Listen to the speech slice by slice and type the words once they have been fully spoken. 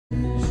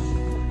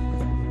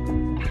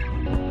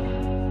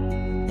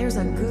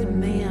There's a good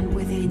man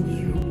within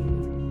you.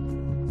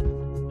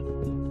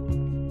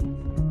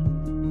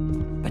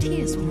 But he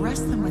is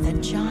wrestling with a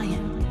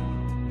giant.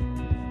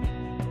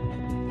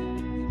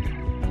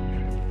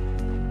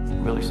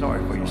 I'm really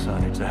sorry for your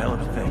son. It's a hell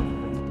of a thing.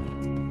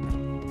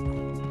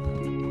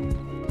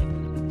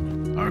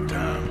 Our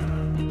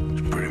time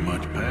is pretty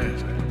much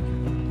past.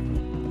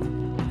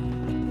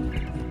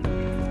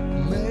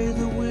 May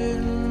the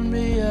wind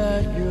be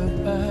at your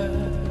back.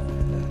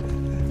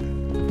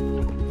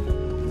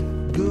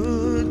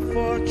 Good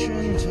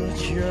fortune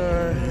touch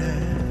your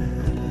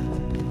hand.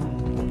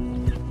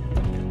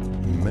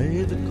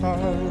 May the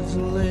cards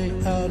lay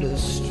out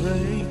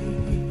astray.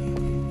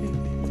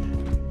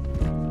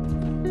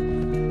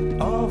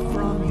 All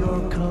from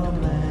your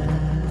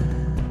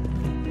command.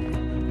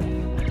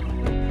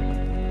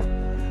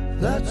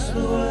 That's the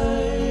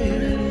way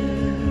it is.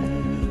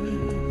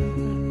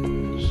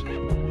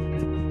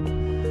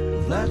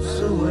 That's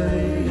the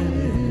way it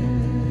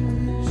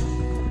is.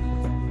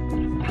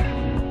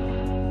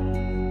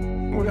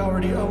 We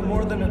already owe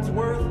more than it's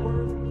worth.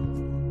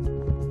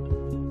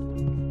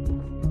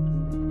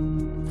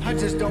 I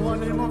just don't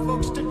want any more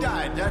folks to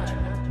die, Dutch.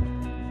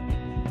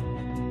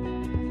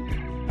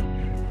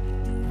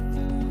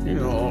 You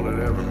know, all that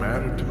ever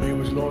mattered to me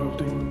was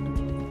loyalty.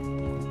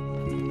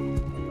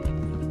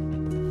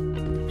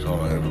 It's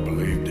all I ever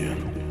believed in.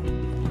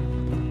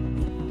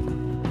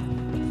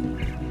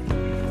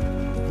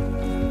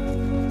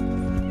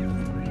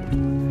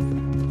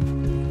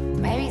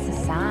 Maybe it's a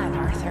sign,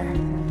 Arthur.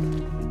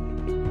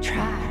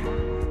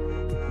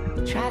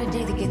 Try to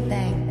do the good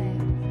thing.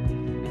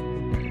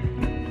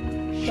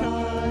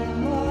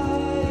 Shine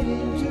light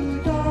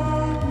into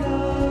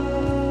darkness.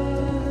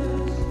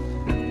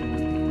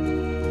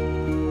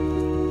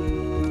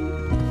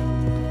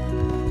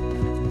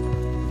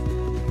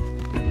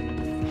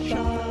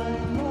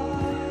 Shine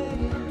light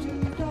into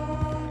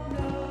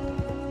darkness.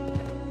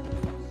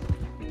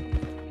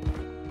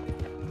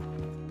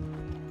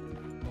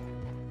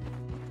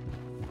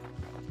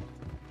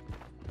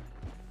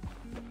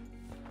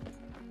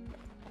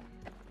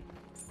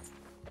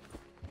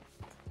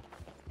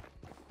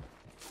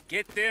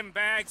 Get them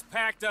bags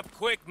packed up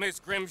quick, Miss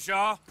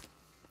Grimshaw.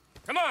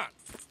 Come on,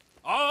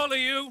 all of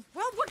you.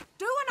 Well, we're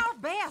doing our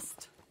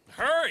best.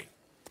 Hurry.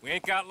 We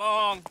ain't got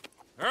long.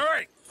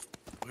 Hurry.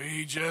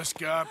 We just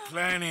got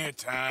plenty of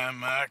time,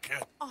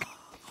 Micah.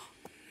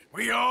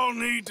 We all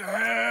need to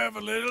have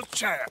a little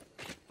chat.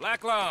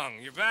 Blacklung,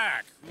 you're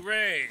back.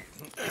 Hooray.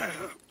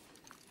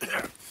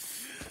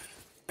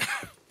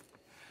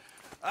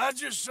 I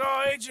just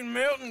saw Agent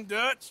Milton,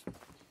 Dutch.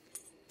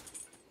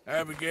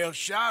 Abigail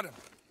shot him.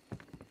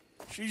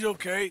 She's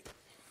okay.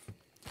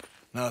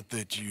 Not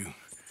that you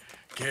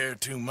care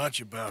too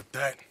much about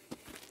that.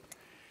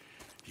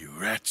 You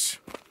rats.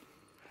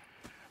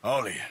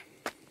 All of you.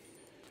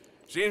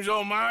 Seems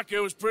old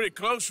Micah was pretty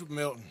close with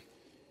Milton.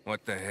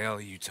 What the hell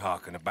are you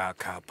talking about,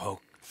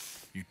 cowpoke?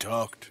 You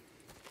talked.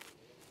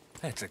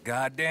 That's a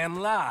goddamn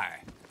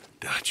lie.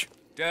 Dutch.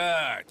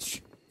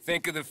 Dutch,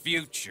 think of the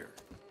future.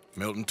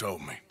 Milton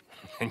told me.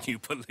 And you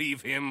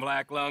believe him,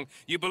 Blacklung?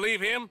 You believe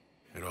him?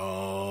 It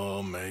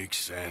all makes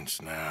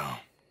sense now.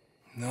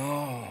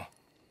 No,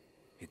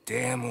 it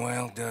damn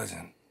well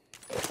doesn't.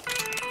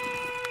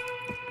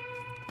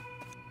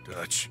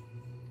 Dutch,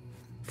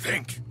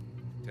 think.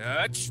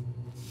 Dutch,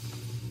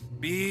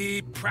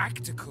 be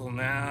practical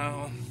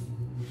now.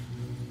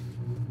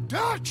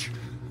 Dutch!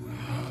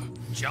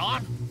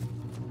 John?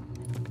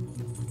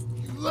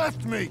 You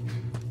left me.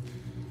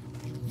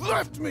 You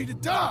left me to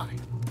die.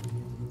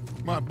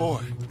 My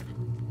boy.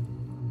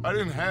 I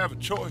didn't have a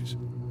choice.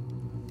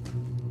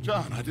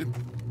 John, I didn't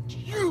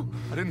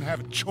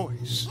have a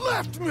choice.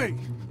 Left me!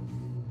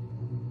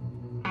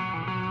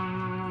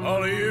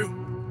 All of you,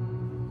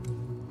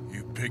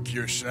 you pick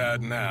your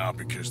side now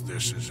because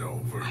this is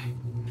over.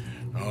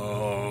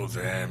 Oh,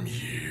 them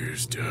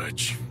years,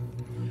 Dutch.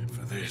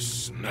 For this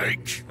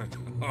snake.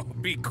 Oh,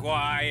 be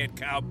quiet,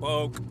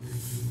 cowpoke.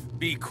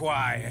 Be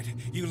quiet.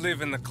 You live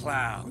in the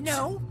clouds.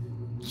 No,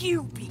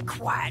 you be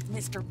quiet,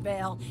 Mr.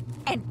 Bell,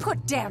 and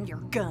put down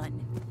your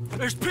gun.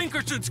 There's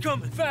Pinkertons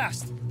coming,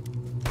 fast!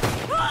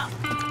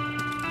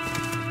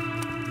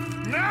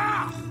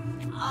 Now!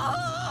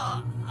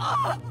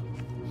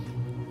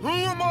 Who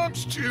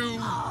amongst you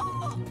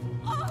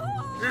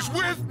is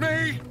with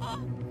me?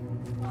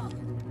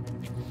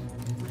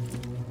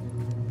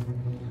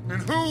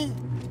 And who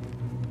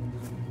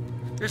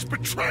is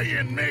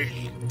betraying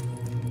me?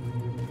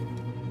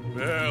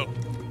 Well,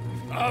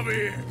 I'll be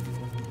here.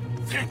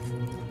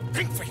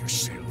 Think for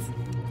yourself.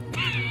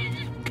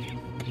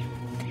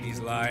 He's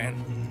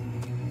lying.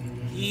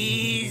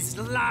 He's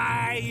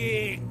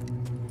lying!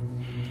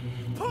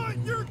 Put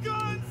your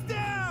guns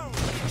down!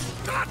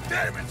 God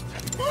damn it!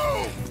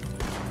 Move!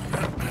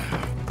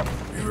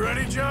 You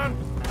ready, John?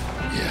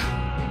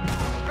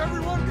 Yeah.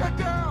 Everyone get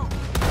down!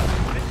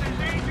 This is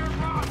Agent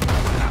Ross.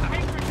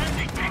 Pinkerton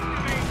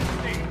Detective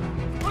Agency.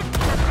 Put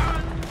your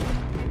guns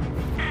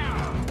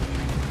down.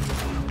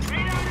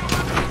 Lay down your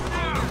weapons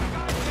now.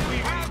 We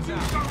have to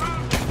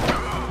surround you.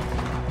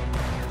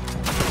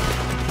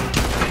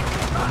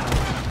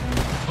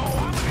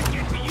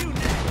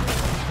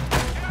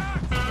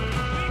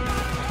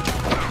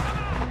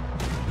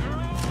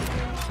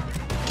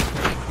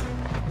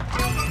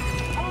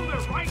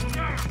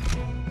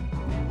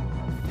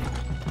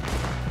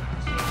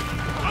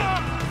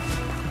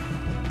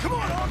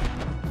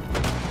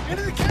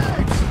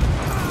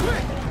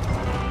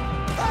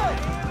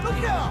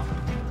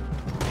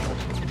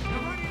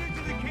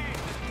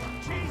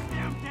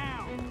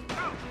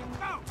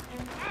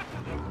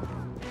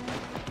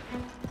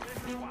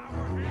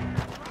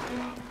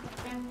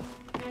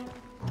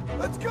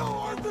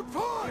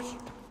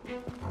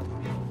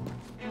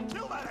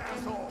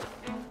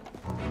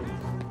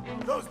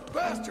 Those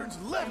bastards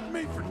left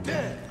me for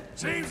dead.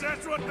 Seems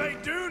that's what they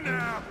do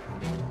now.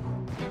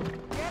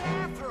 Get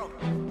after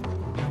him!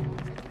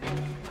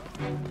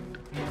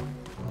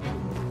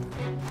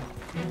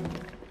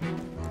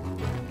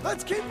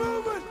 Let's keep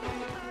moving!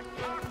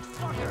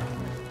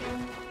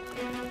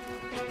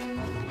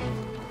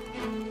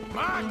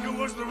 Micah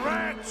was the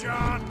rat,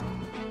 John.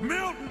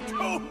 Milton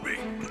told me.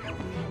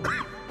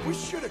 We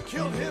should have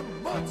killed him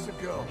months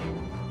ago.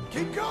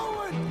 Keep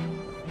going!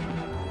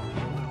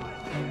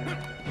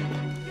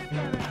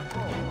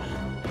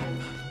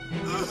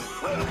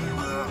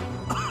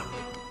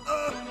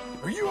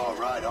 Are you all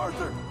right,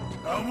 Arthur?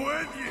 I'm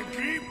with you.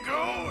 Keep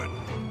going.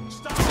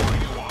 Stop where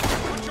you are!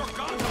 Put your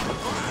guns on the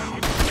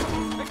ground!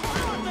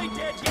 Aren't they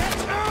dead yet?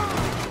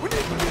 We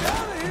need to get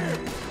out of here!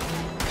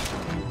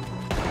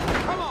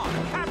 Come on,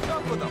 catch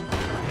up with them!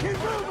 Keep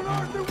moving,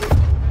 Arthur!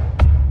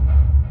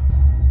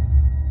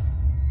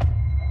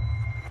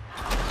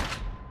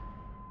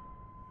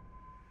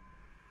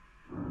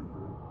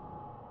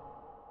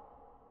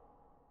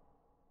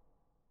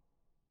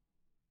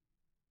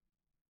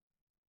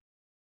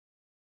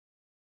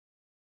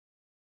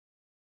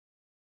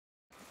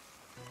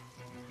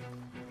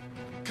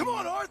 Come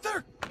on,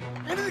 Arthur!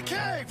 Into the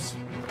caves!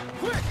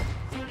 Quick!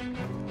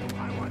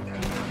 I want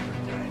that doctor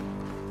dead.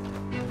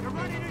 They're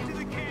running into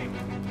the cave.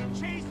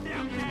 Chase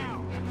them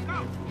down.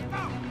 Go,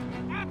 go,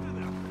 after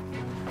them.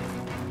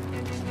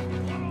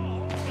 Put a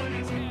hole in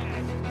his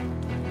head.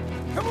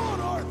 Come on,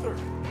 Arthur!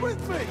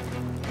 With me!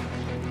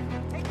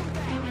 Take him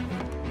down!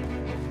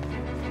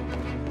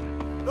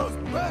 Those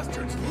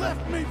bastards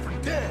left me for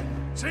dead!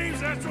 Seems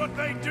that's what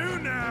they do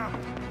now.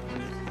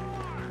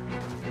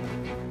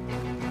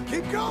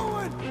 Keep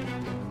going!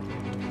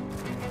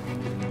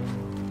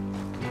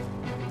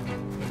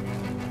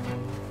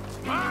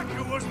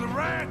 Micah was the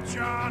rat,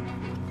 John.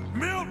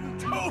 Milton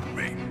told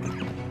me.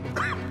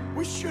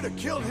 We should have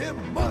killed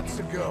him months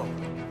ago.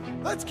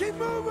 Let's keep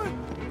moving!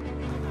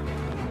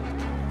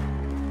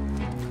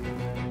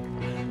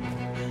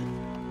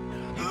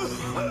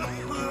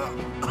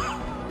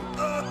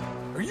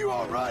 Are you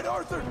all right,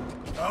 Arthur?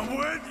 I'm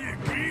with you.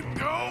 Keep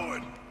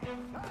going.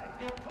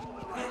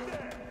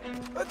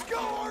 Let's go,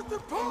 Arthur!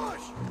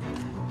 Push!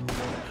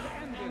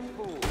 End this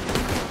fool.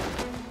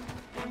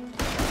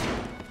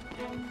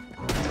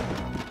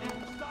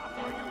 Stop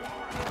where you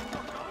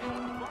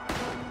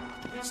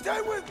are.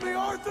 Stay with me,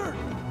 Arthur!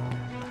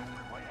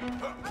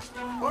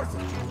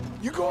 Arthur,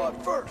 you go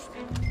up first.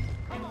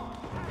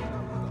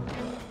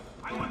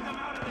 I want them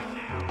out of there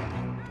now.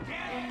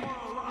 Dead or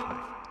alive.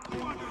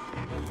 You understand?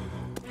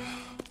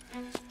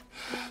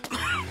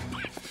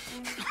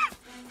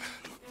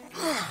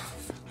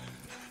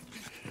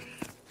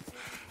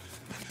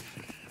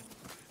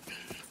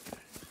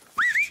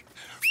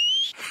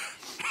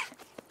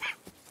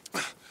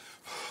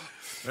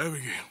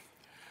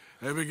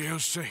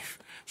 Abigail's safe.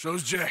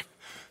 So's Jack.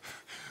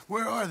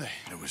 Where are they?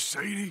 There was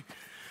Sadie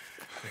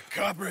at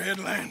Copperhead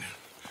Landing.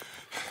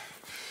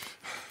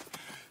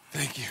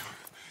 Thank you,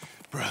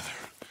 brother.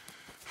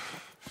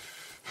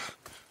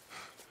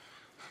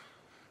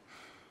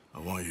 I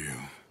want you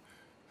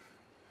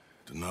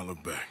to not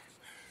look back.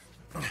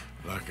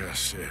 Like I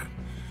said.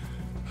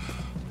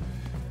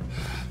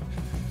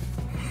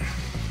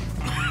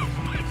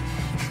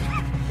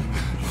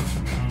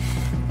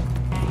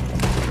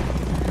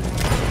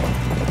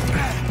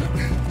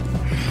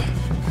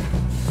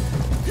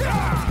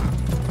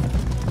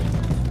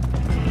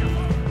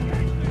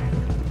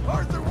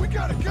 Arthur, we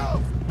gotta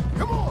go!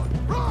 Come on,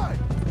 ride!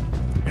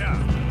 Yeah.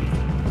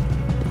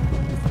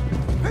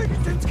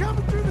 Pinkerton's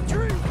coming through the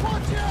trees!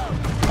 Watch out!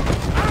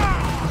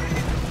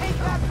 Take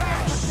that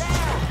bastard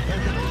down!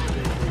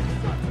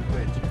 Son of a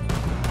bitch!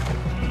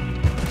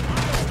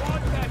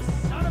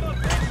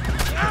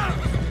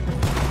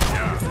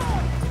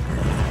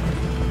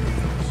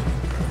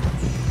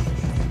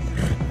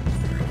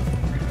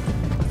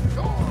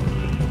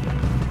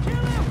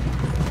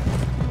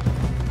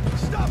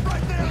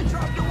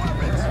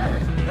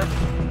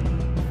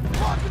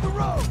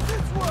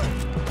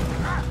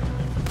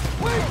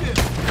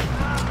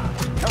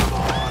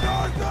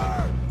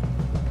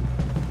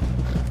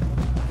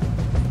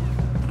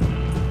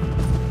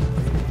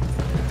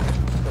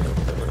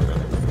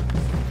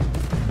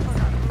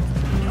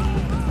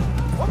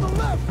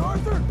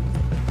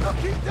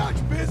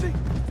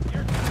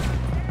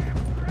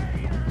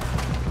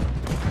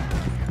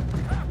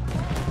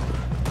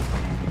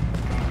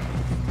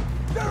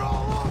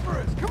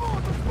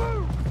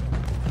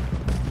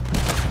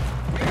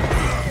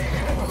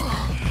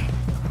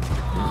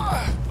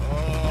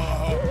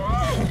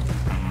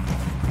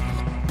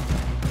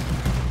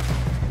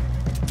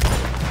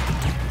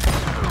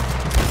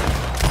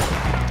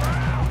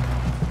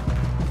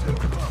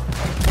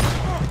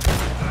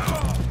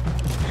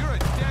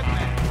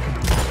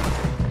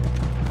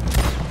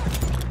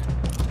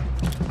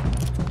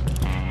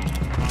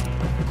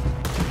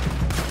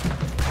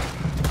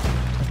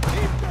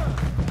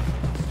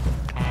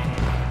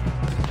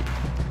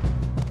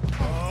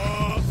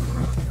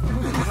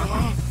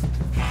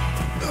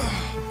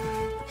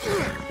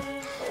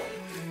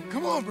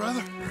 on,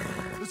 brother.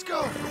 Let's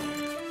go.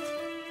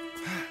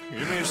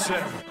 Give me a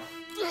second.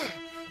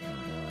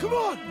 Come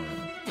on.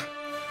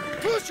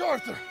 Push,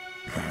 Arthur.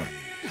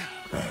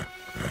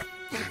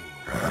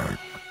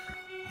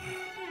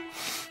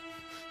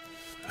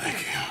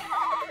 Thank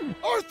you.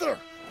 Arthur!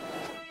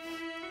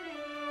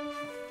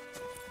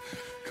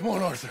 Come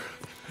on, Arthur.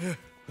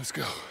 Let's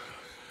go.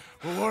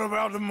 Well, what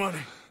about the money?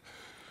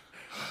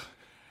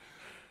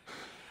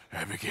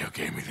 Abigail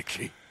gave me the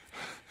key.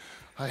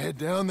 I head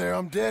down there,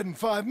 I'm dead in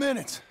 5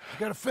 minutes. I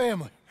got a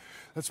family.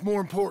 That's more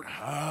important.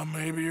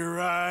 Maybe you're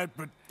right,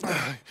 but...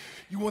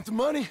 You want the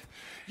money?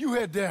 You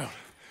head down.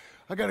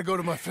 I gotta go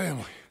to my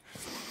family.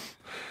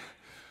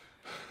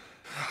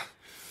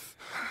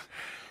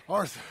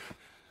 Arthur.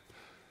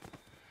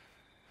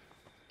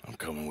 I'm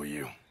coming with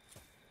you.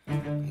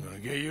 I'm gonna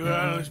get you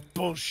out of this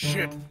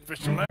bullshit for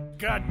some that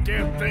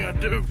goddamn thing I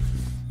do.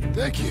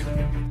 Thank you.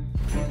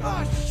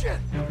 Ah, shit!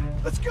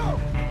 Let's go!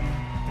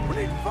 We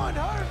need to find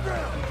higher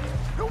ground.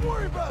 Don't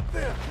worry about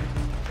them.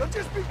 They'll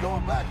just be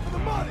going back for the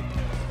money.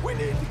 We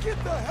need to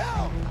get the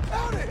hell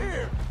out of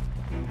here!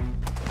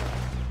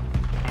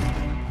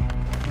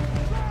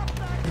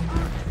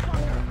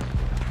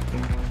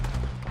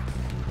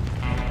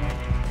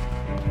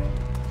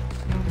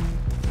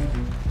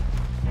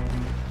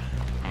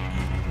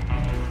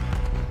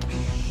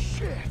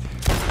 Shit!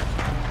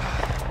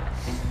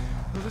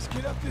 Well, let's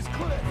get up this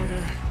cliff.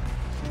 Yeah.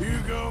 You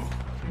go.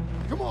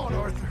 Come on,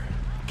 Arthur.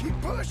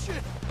 Keep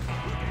pushing.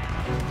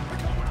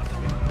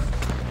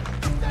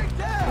 Stay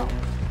down.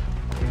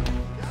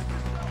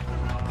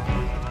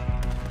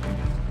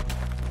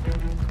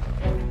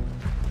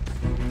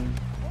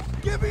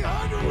 Get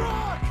behind a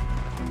rock.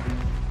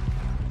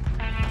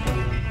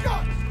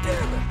 God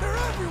damn it, they're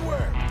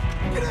everywhere.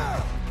 Get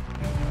out.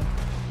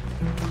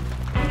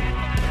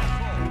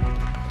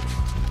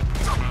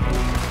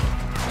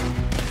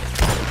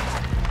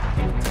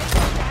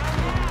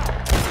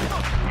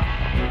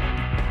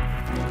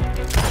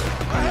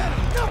 I had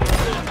enough of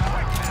this!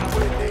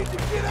 We need to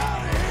get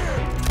out of here!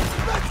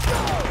 Let's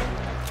go!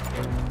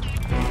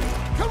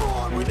 Come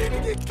on, we need to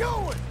get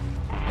going!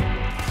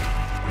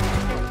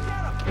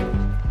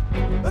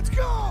 Let's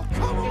go!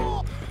 Come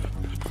on!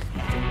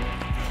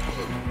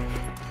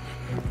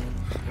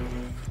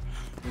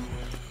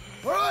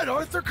 All right,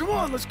 Arthur, come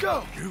on, let's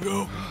go! You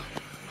go.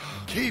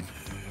 Keep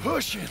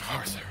pushing,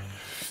 Arthur.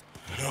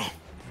 No.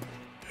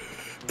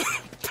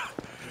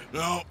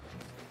 No.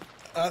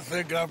 I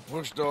think I've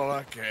pushed all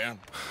I can.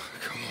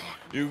 Come on.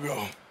 You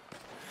go.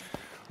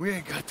 We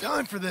ain't got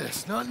time for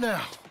this, not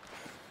now.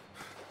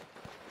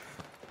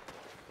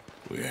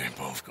 We ain't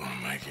both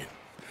gonna make it.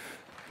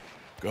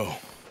 Go.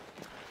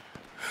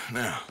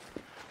 Now.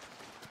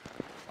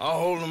 I'll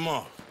hold them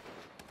off.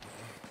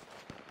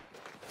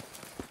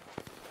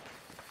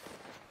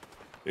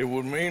 It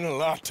would mean a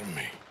lot to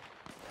me.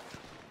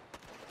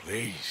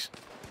 Please.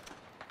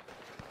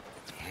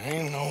 There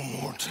ain't no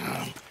more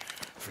time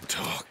for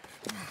talk.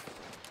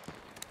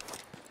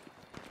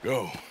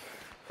 Go.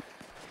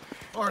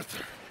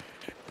 Arthur.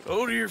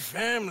 Go to your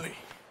family.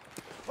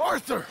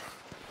 Arthur!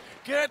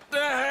 Get the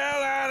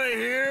hell out of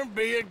here and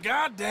be a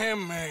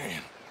goddamn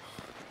man.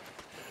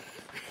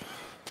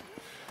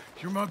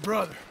 You're my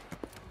brother.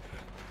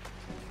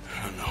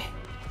 I know.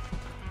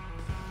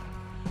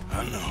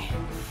 I know.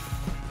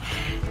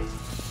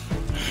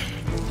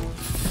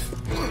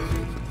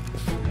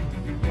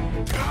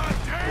 God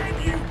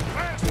damn you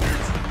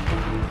bastards!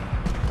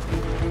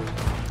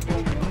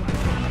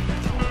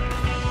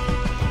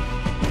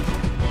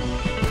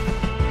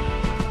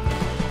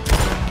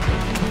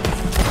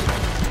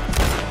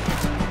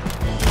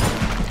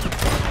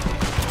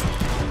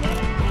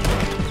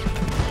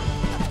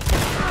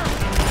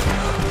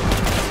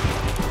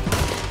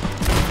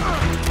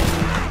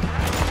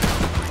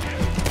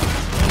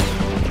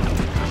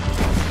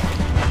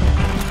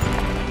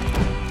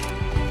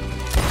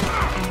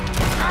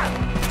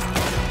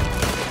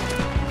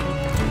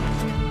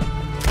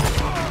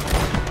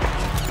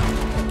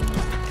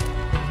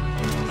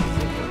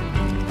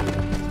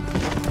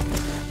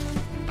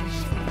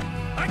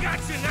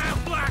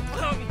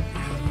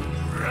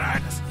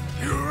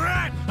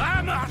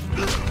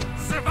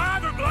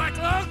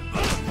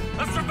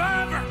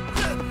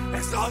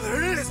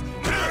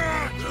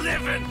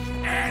 Living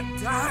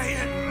and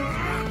dying.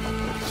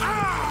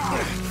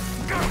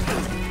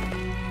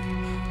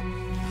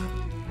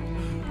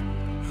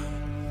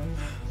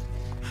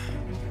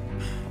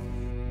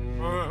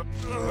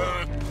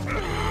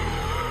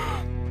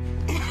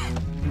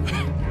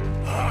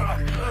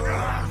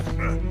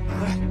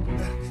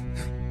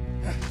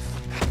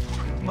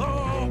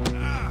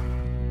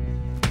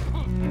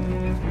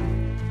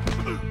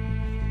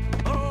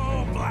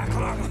 Oh, Black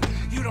Lung,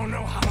 you don't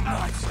know how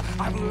much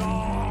I've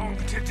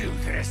longed to do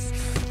this.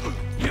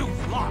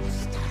 You've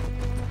lost.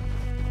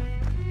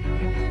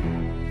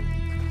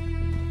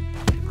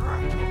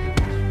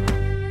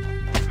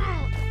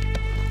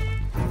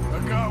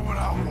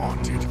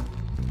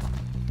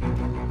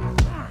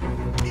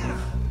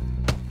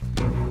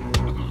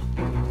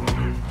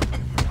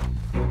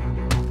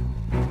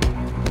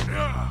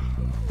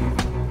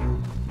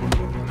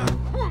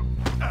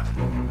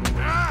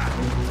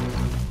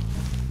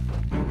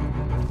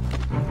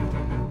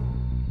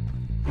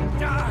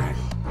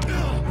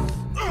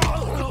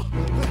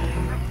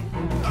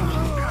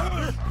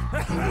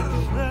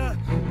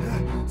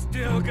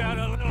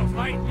 little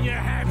fight and you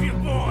have your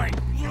boy.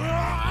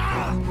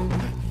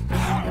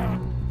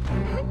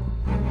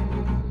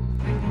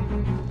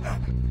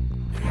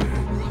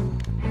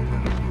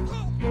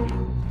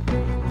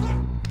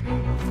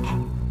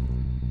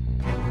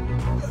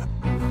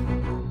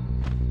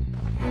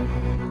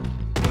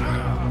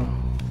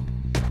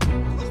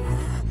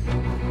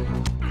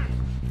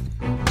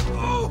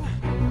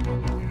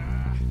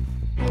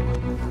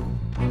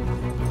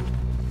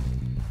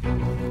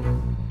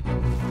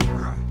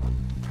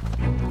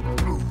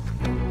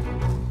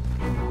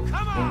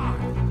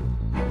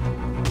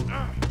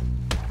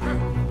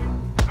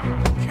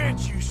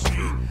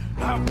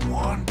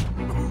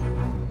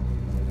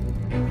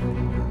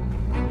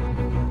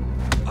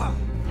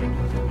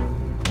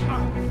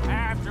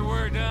 After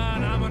we're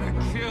done, I'm gonna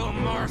kill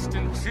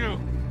Marston too.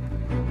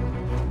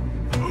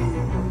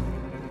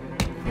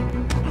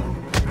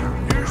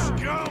 You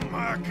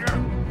scummaker!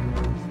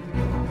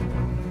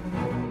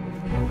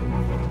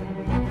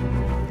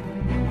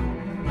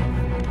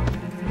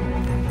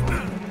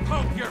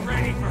 Hope you're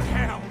ready for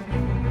hell.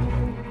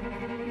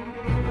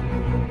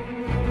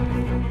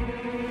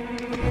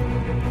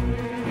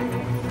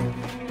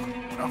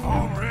 I've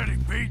already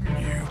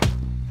beaten you.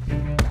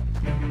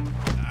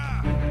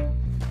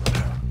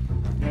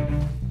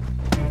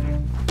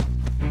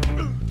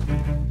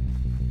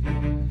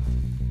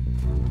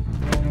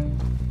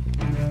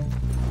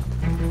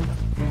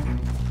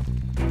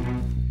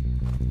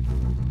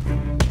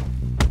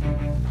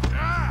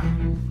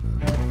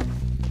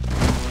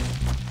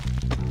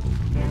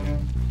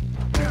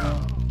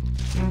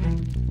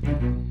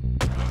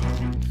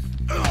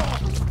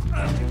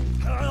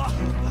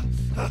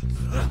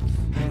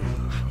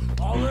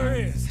 All there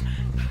is,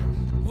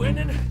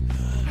 winning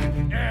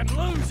and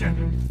losing.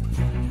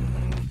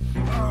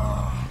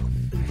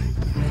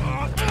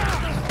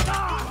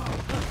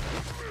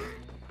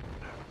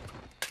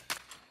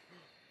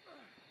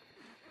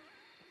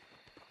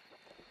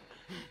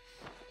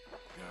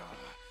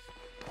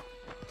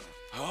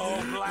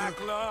 Oh, Black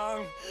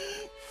Lung.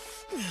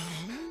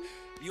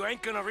 You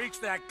ain't gonna reach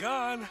that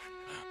gun.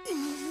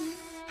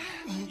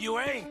 You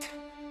ain't.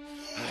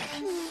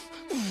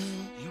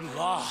 You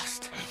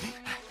lost,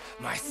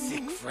 my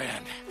sick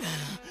friend.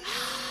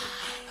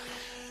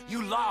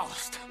 You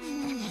lost.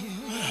 And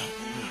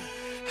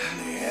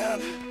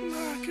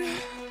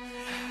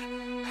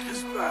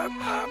despite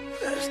my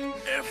best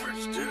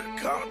efforts to the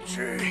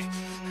contrary,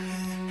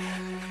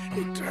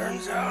 it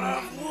turns out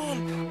I've won.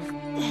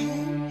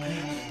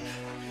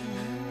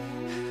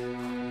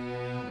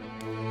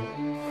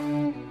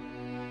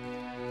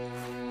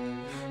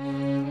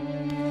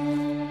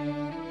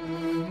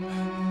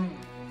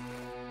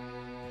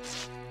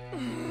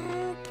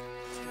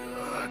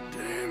 God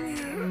damn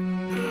you.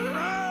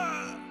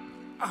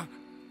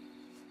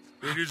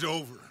 It is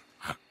over.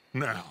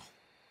 Now,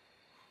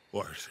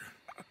 Arthur.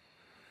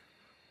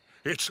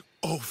 It's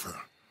over.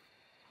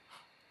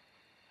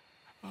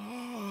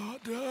 Oh,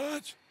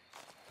 Dutch.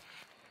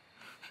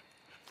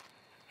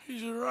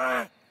 He's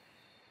right.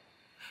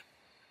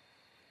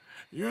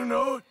 You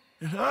know it,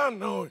 and I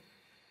know it.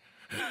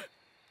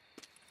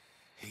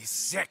 He's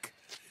sick.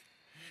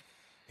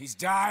 He's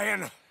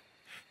dying.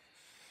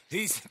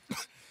 He's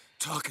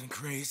talking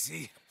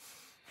crazy.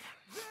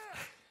 There!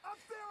 Up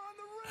there on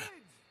the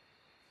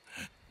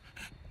ridge!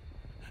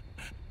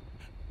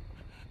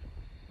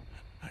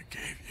 I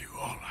gave you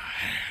all I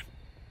had.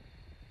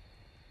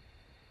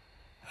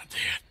 I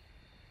did.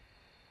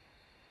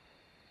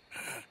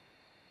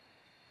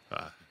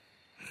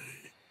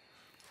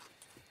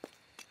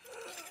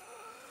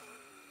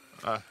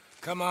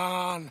 Come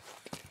on.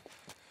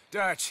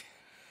 Dutch.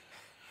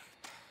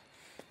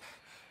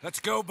 Let's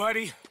go,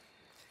 buddy.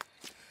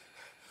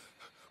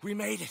 We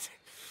made it.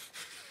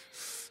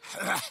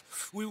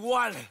 We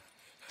won.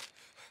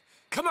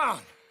 Come on.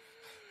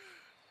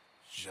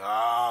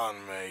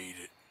 John made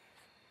it.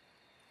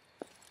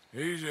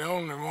 He's the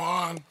only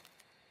one.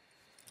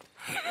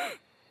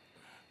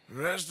 The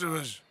rest of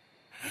us...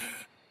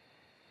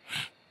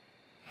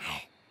 No.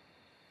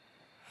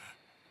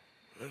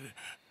 But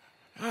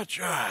I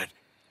tried.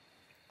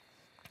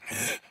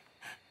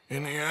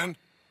 In the end,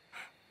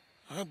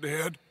 I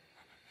did.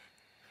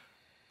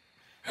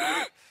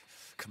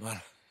 Come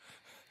on.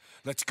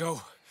 Let's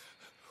go.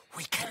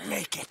 We can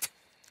make it.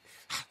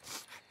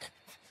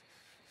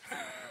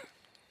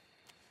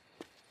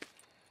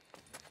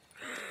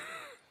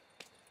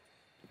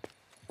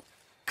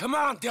 Come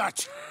on,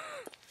 Dutch.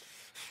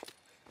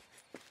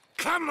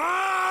 Come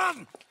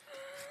on!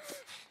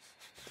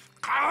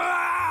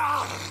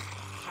 Ah!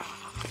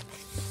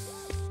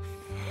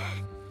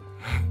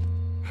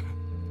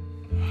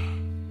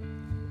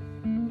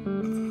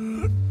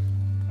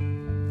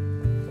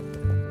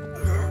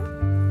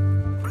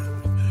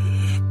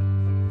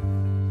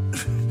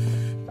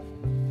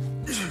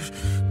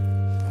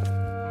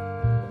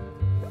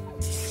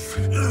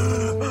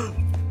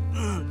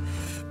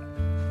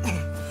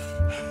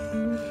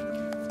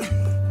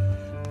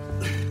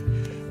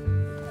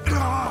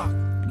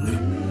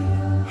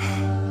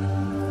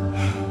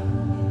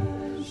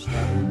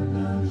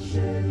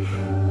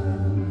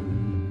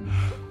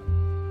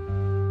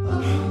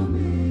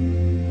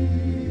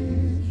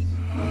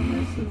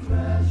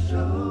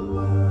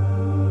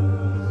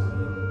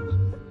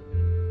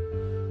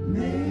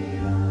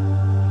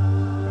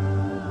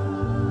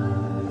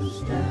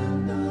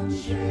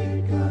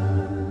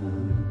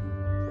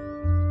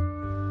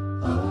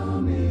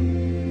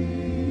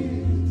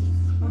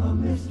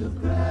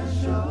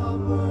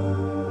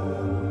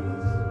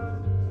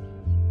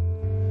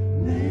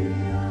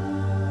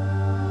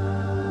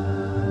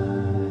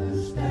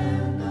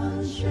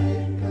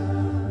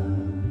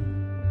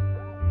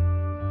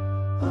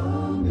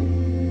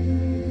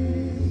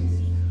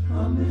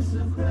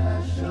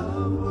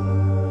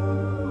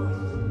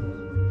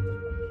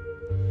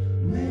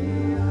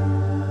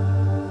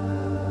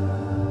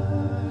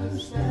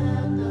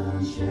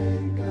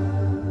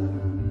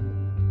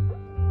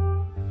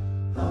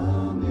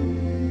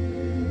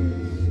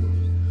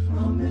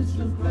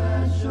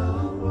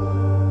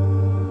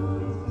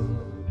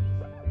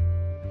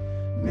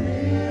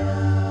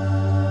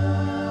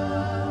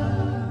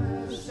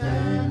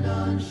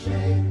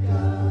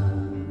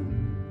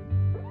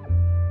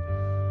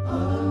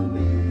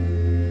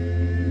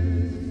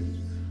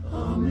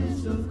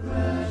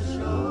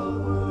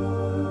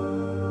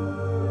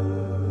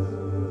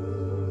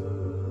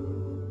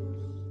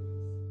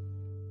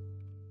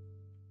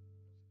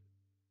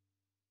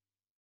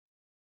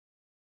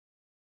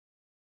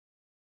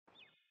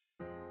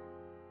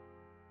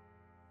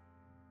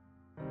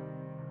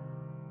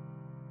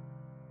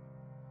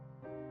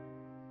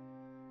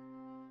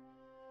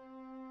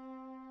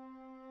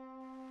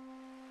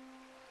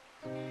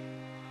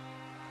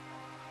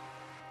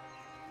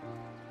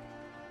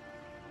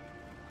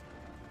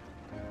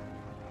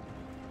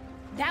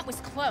 That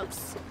was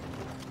close.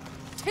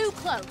 Too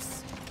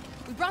close.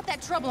 We brought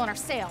that trouble on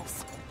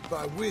ourselves.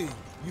 By we,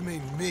 you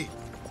mean me.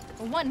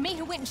 It wasn't me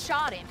who went and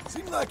shot him.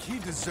 Seemed like he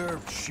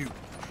deserved shooting.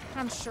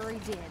 I'm sure he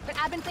did. But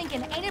I've been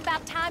thinking, ain't it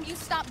about time you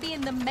stop being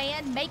the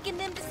man making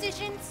them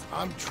decisions?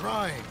 I'm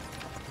trying.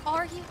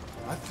 Are you?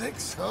 I think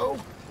so.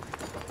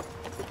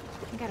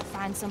 You gotta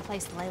find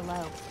someplace to lay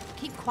low.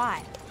 Keep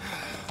quiet.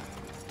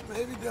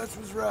 Maybe Dutch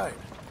was right.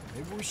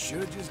 Maybe we should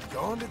have just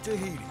gone to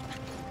Tahiti.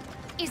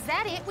 Is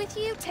that it with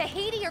you?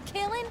 Tahiti or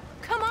killing?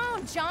 Come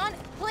on, John.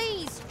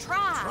 Please,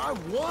 try. Try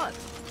what?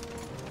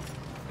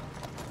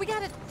 We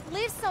gotta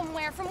live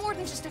somewhere for more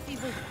than just a few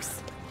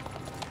weeks.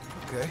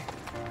 Okay.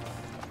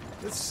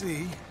 Let's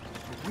see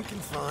what we can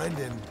find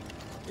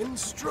in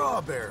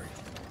Strawberry.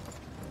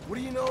 What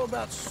do you know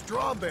about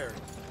Strawberry?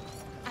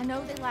 I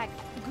know they like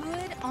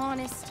good,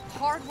 honest,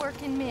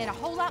 hard-working men a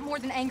whole lot more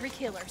than angry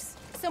killers.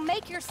 So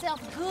make yourself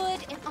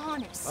good and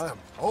honest. I'm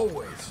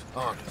always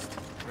honest.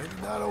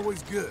 Maybe not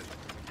always good,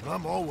 but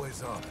I'm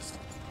always honest.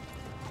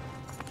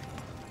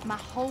 My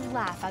whole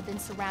life I've been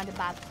surrounded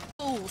by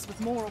fools with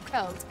moral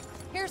codes.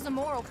 Here's the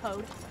moral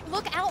code.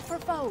 Look out for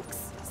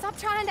folks. Stop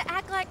trying to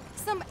act like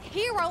some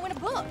hero in a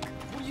book.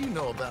 What do you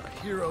know about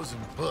heroes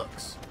and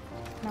books?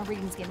 My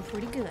reading's getting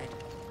pretty good.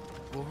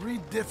 We'll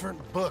read different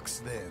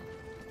books then.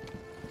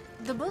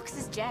 The books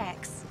is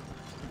Jack's.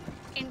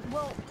 And,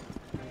 well,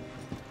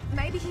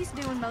 maybe he's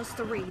doing most of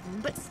the reading,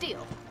 but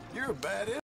still. You're a bad